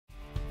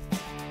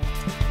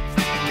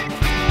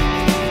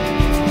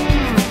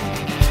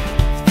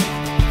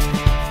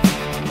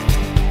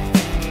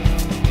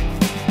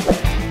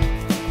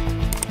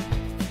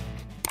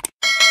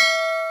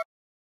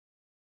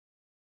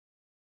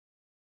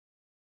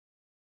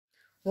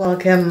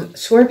Welcome,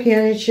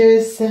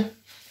 Scorpionetjes.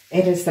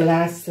 Het is de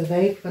laatste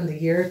week van de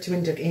jaar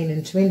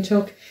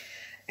 2021.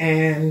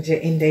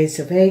 En in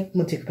deze week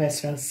moet ik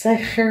best wel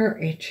zeggen,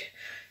 het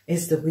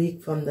is de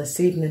week van de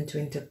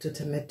 27 tot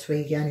en met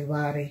 2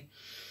 januari.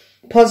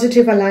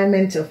 Positive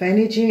alignment of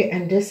energy.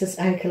 En dit is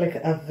eigenlijk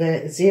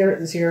een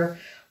zeer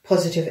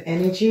positive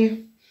energy.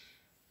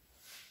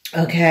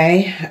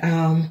 Oké.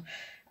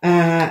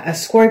 Een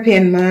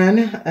Scorpion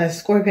man, een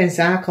Scorpion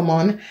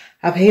zakenman,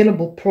 heeft een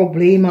heleboel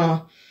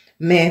problemen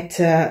met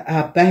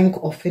a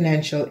bank of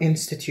financial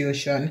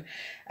institution.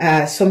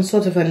 Some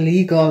sort of a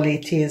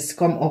legalities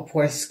come up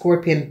for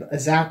Scorpion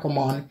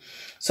zakenman.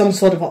 Some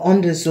sort of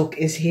onderzoek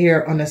is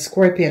here on a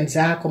Scorpion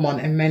zakenman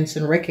and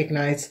mensen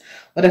recognize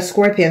what a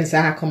Scorpion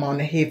zakenman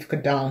heeft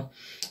gedaan.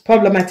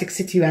 Problematic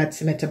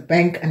situatie met a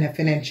bank and a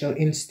financial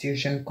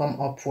institution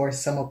come up for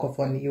sommige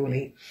van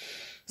jullie.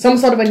 Some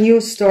sort of a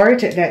new start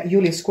that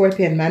jullie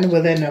Scorpion man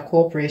within a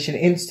corporation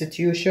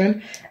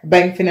institution,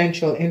 bank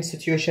financial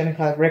institution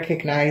gaat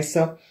recognize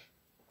een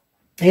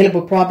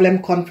heleboel problem,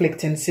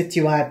 conflict en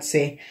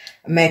situatie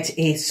met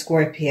a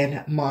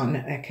Scorpion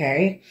man,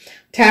 okay?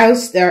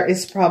 Thuis, there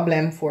is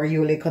problem for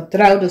jullie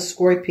getrouwde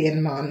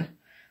Scorpion man,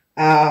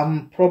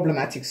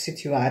 problematic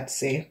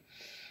situatie.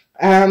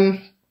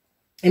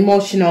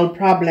 Emotional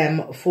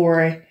problem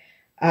for,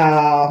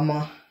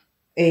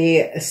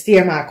 a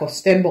steermaker of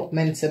Stenbock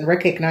mensen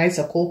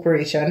recognize a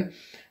corporation.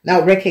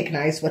 Now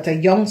recognize what a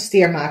young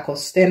steermaker of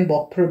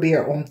Stenbock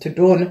probeert om te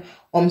doen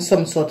om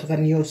some sort of a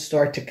new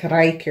start te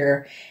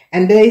krijgen.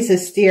 En deze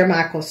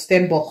steermaker of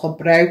Stenbock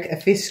gebruikt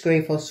een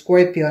fiscally voor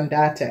Scorpion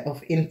data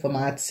of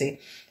informatie.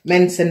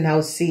 Mensen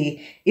nou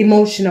see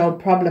emotional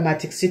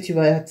problematic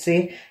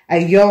situatie. A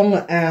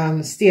young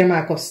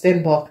steermaker of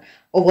Stenbock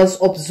was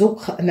op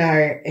zoek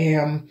naar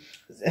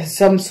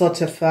some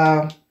sort of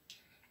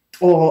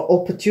or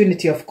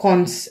opportunity of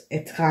cons,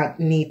 het gaat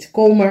niet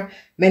komen.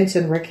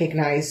 Mensen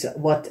recognize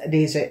wat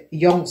deze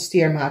young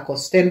steermaker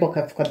Stenbock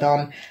heeft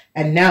gedaan.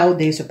 And now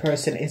deze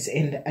person is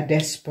in a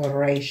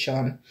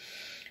desperation.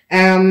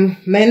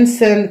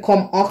 Mensen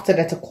komen achter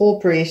dat de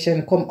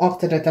corporation, komen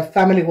achter dat de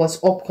family was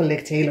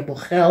opgelicht, heleboel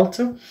geld.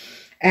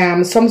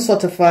 Some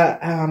sort of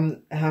a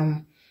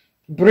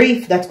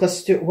brief that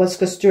was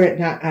gestuurd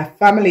naar een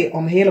family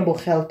om heleboel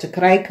geld te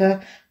krijgen.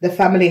 De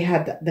family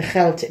had de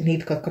geld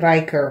niet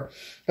gekregen.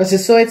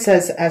 Dus zoiets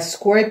als een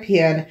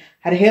Scorpion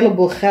had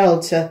heleboel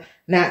geld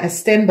naar een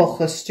Stenbock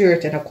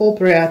gestuurd en een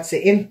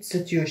corporatie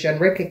institution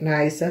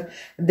recognize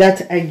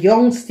dat een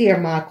young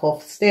steermaker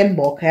of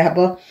Stenbock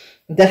hebben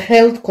de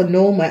geld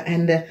genomen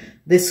en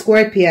de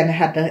Scorpion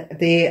had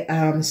de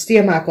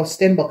steermaker of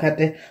Stenbock had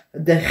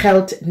de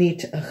geld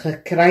niet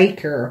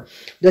gekregen.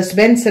 Dus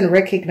mensen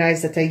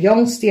recognize dat een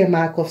young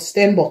steermaker of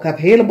Stenbock heeft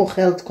heleboel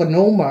geld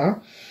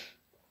genomen.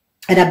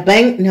 En de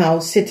bank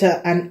nou zit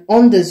een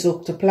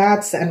onderzoek te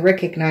plaatsen en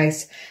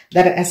recognize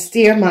dat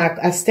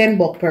een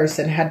Stenbock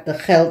person had de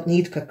geld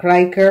niet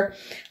gekregen.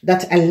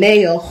 Dat een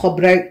Leo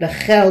gebruikt de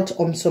geld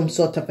om some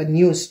sort of a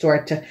new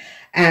start te.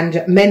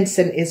 En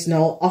mensen is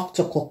nou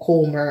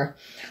achtergekomen.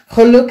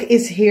 Geluk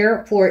is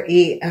hier voor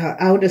een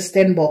oude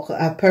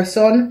Stenbock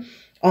person.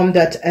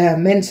 Omdat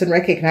mensen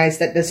recognize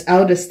dat this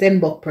oude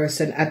Stenbock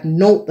person had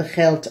nooit de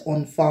geld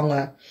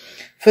ontvangen.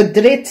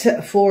 Verdriet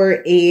voor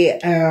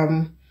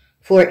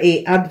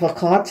een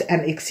advocaat.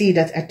 En ik zie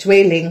dat een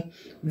tweeling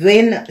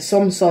win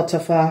some sort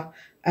of a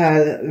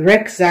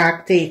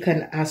rechtszaak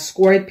tegen een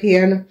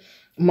Scorpion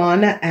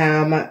man.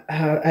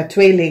 Een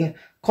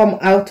tweeling come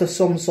out of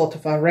some sort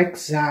of a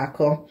rechtszaak.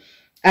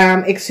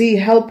 Ik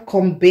zie help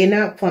kom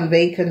binnen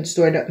vanwege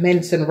doordat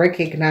mensen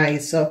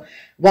recognize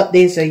wat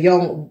deze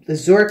young, de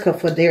zorgen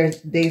voor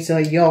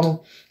deze young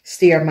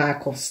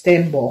steermaker of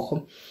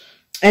Stenbock.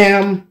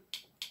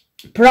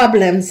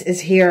 Problems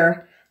is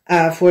here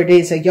voor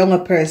deze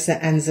jonge person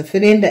en zijn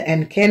vrienden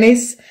en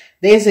kennis.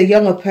 Deze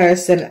jonge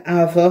person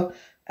hebben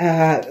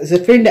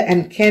zijn vrienden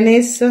en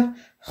kennis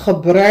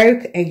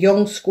gebruik een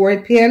young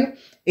Scorpion.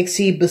 Ik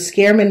zie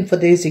bescherming voor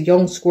deze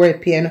young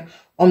Scorpion,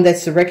 omdat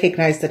ze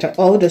recognize dat de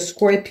oude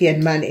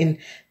Scorpion man in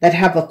dat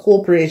have a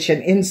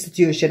corporation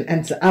institution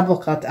en zijn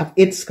advocaat heeft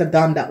iets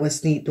gedaan dat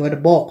was niet door de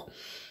boek.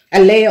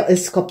 Een Leo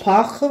is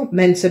kapag.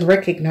 Mensen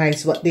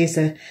recognize wat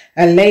deze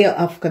Leo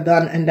heeft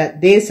gedaan en dat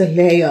deze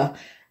Leo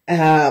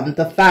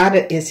de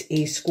vader is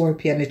een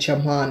Scorpionetje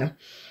man.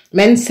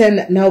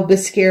 Mensen nou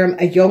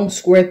beschermen een young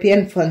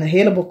Scorpion van een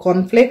heleboel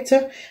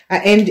conflicten.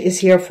 End is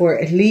hier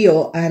voor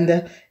Leo.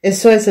 En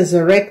zoals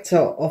de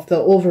rector of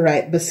de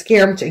overheid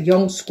beschermt een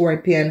young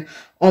Scorpion.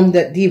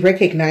 Omdat die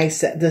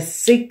recognize de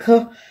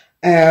zieke.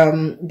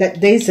 Dat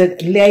deze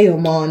Leo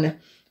man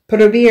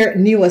probeert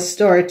nieuwe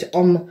start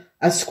om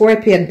een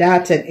Scorpion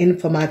data en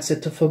informatie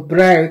te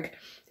verbruiken.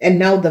 En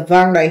nou de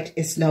waarheid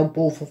is nou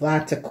boven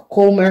water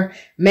gekomen.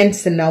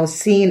 Mensen nou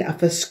zien een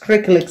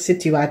verschrikkelijke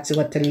situatie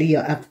wat de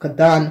Leo heeft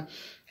gedaan.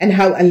 En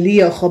hoe een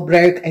Leo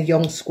gebruikt een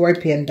young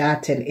Scorpion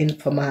data en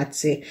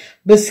informatie.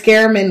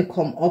 Bescherming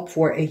komt op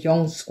voor een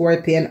young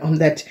Scorpion.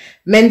 Omdat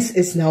mens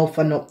is nou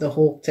van op de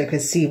hoogte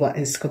gezien wat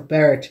is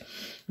gebeurd.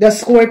 The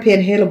Scorpion,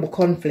 heleboel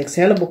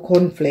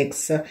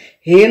conflicts.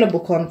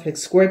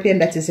 Scorpion,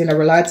 dat is in een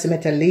relatie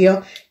met een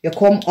Leo. Je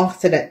komt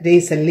achter dat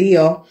deze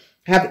Leo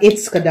heeft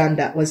iets gedaan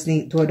dat was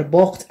niet door de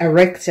bocht. Een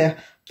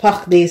rechter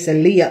pak deze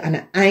Leo en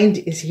het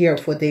eind is hier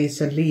voor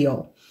deze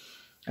Leo.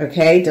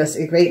 Oké, dus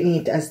ik weet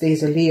niet als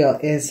deze Leo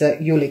is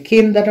jullie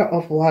kinderen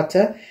of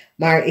wat.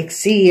 Maar ik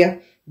zie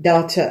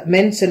dat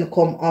mensen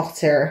komen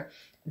achter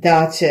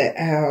dat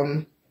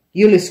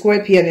jullie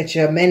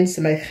Scorpionnetje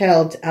mensen met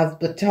geld heeft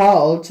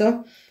betaald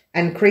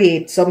en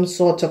create some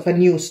sort of a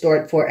new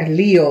start voor een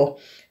Leo.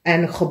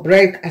 En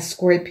gebruik een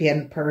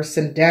Scorpion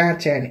person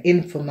data en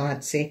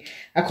informatie.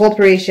 A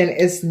corporation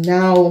is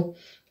now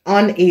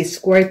on a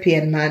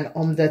Scorpion man,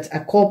 omdat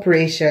a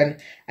corporation,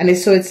 en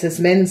is zoiets als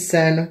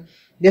mensen,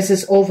 this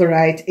is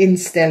override,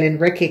 instelling,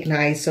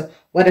 recognize,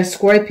 wat een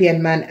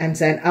Scorpion man en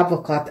zijn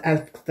advocaat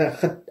heeft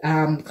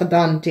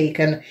gedaan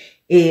tegen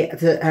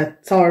a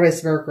Taurus,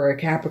 Virgo,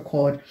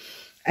 Capricorn.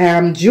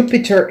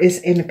 Jupiter is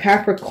in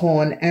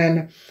Capricorn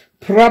and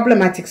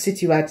problematic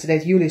situatie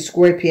that jullie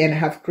Scorpion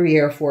have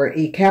creëerd voor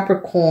a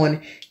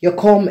Capricorn. Je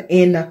komt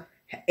in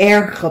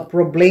erge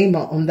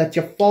problemen omdat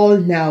je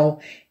valt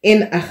nou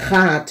in een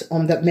gat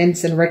omdat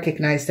mensen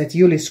recognize dat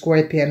jullie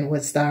Scorpion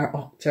was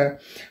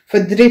daarachter.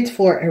 Verdriet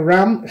voor een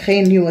Ram,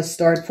 geen nieuwe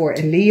start voor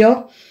een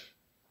Leo.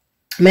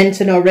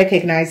 Mensen nou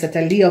recognize dat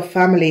een Leo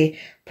family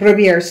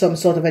probeert some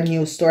sort of a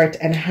new start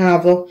and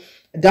have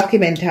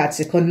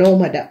documentatie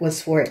genomen that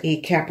was for a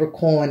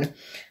Capricorn.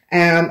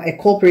 A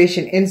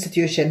corporation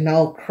institution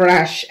now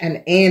crash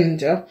and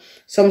end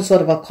some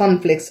sort of a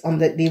conflict on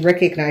that they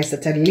recognize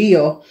that a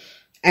Leo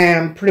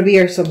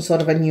probeer some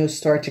sort of a new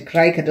start te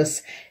krijgen.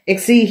 Dus ik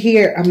zie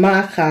hier een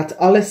maag gaat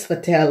alles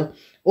vertellen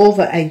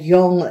over een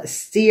jong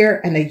stier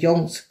en een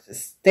jong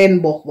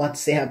steenbok wat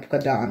ze hebben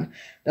gedaan.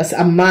 Dus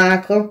een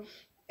maag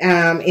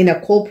in een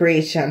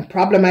corporation,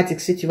 problematic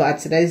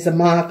situatie. Dat is een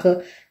maag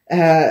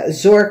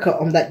zorgen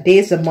omdat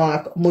deze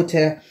maag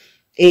moeten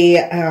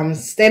een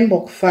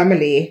steenbok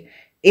family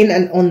in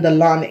en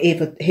onderland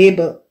even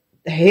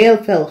heel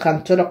veel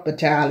gaan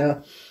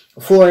terugbetalen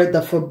voor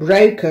de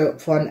verbruiken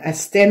van een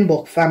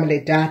steenbok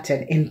family data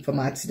en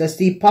informatie. Dus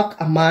die pak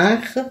een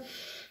maag.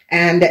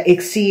 En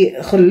ik zie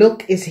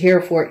geluk is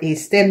hier voor een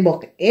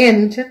steenbok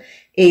en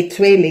een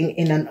tweeling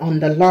in een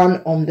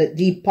onderland. Omdat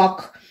die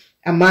pak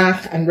een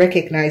maag en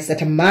recognize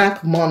dat een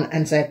maagman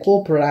en zijn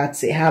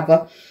corporatie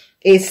hebben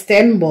een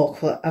steenbok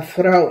voor een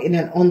vrouw in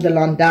een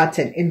onderland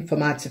data en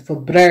informatie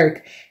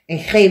verbruik. En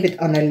geef het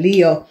aan een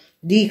Leo.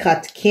 Die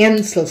gaat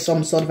cancel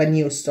some sort of a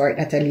new start.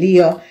 Dat een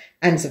Leo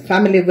en zijn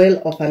family wil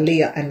of een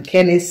Leo en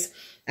kennis.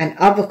 Een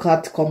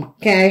advocaat komt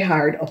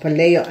keihard op een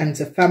Leo en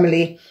zijn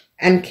family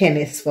en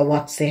kennis voor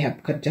wat ze hebben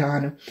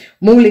gedaan.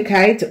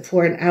 Moeilijkheid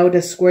voor een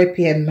oude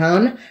Scorpion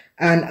man.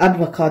 Een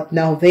advocaat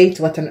nou weet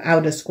wat een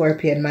oude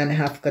Scorpion man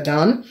heeft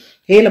gedaan.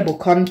 Heleboel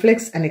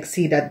conflicts en ik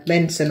zie dat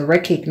mensen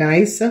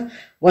recognize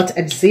wat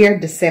een zeer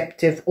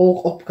deceptief,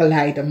 ook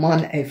opgeleide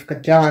man heeft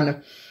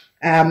gedaan.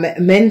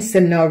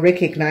 Mensen nou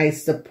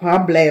recognize de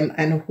probleem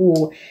en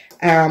hoe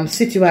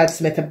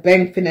situatie met de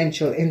bank,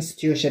 financial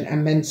institution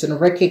en mensen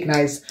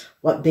recognize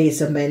wat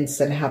deze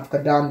mensen hebben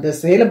gedaan.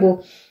 Dus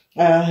een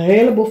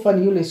heleboel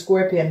van jullie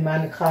Scorpion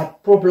man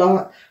gaat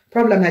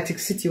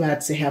problematische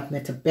situatie hebben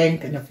met de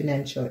bank en de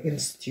financial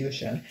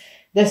institution.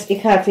 Dus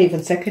ik ga het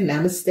even zeggen,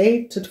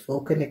 namaste, tot de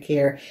volgende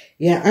keer.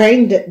 Je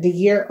eindigt de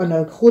jaar on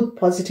een goed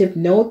positive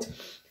note.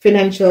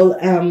 Financial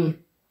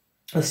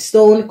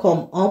stone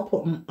come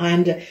op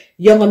en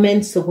jonge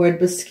mensen worden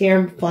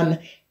beschermd van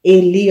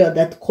een Leo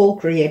dat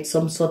co-create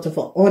some sort of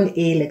een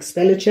oneerlijk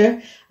spelletje.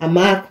 Een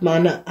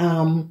maakman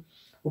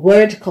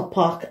wordt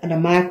kapot en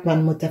een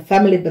maakman moet de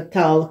family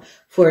betalen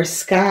voor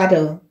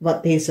schade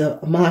wat deze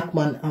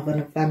maakman of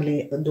een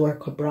family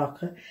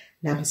doorgebroken.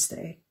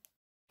 Namaste.